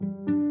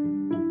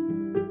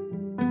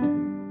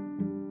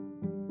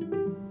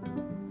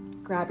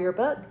Grab your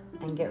book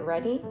and get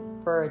ready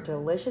for a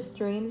Delicious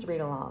Dreams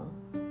read-along,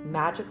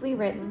 magically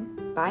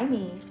written by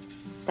me,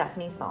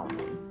 Stephanie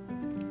Solomon.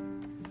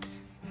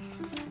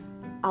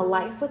 A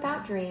life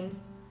without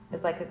dreams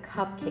is like a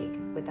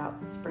cupcake without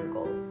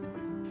sprinkles.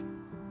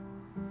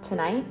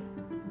 Tonight,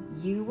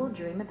 you will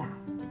dream about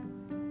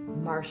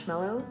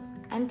marshmallows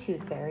and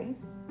tooth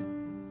fairies,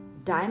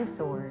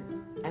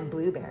 dinosaurs and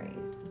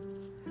blueberries,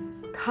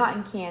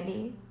 cotton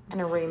candy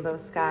and a rainbow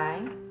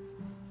sky,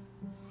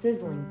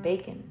 sizzling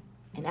bacon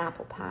and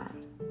apple pie.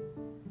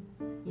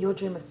 You'll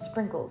dream of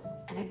sprinkles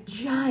and a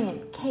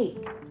giant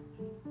cake,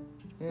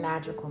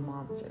 magical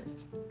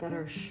monsters that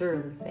are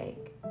surely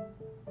fake.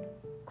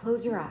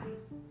 Close your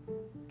eyes.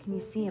 Can you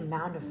see a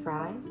mound of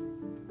fries,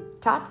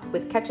 topped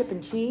with ketchup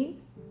and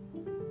cheese?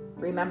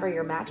 Remember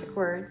your magic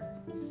words,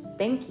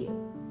 thank you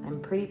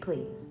and pretty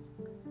please.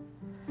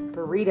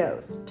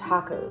 Burritos,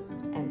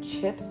 tacos, and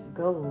chips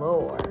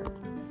galore.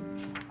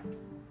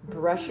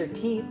 Brush your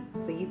teeth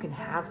so you can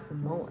have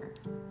some more.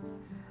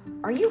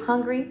 Are you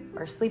hungry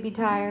or sleepy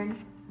tired?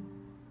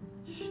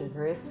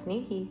 Sugar is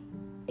sneaky.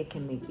 It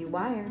can make you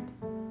wired.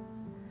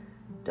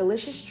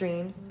 Delicious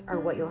dreams are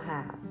what you'll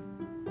have.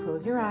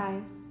 Close your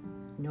eyes.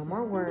 No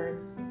more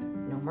words.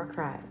 No more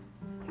cries.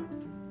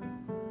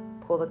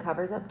 Pull the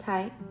covers up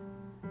tight.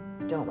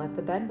 Don't let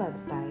the bed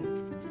bugs bite.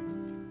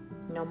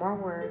 No more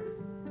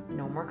words.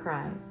 No more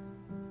cries.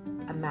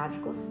 A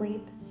magical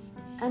sleep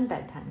and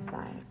bedtime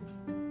sighs.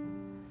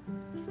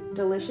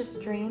 Delicious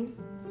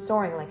dreams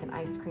soaring like an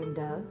ice cream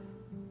dove.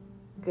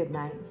 Good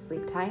night,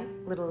 sleep tight,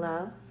 little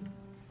love.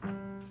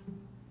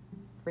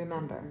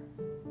 Remember,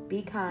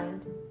 be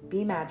kind,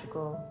 be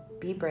magical,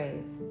 be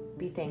brave,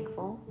 be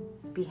thankful,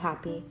 be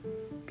happy,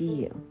 be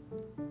you.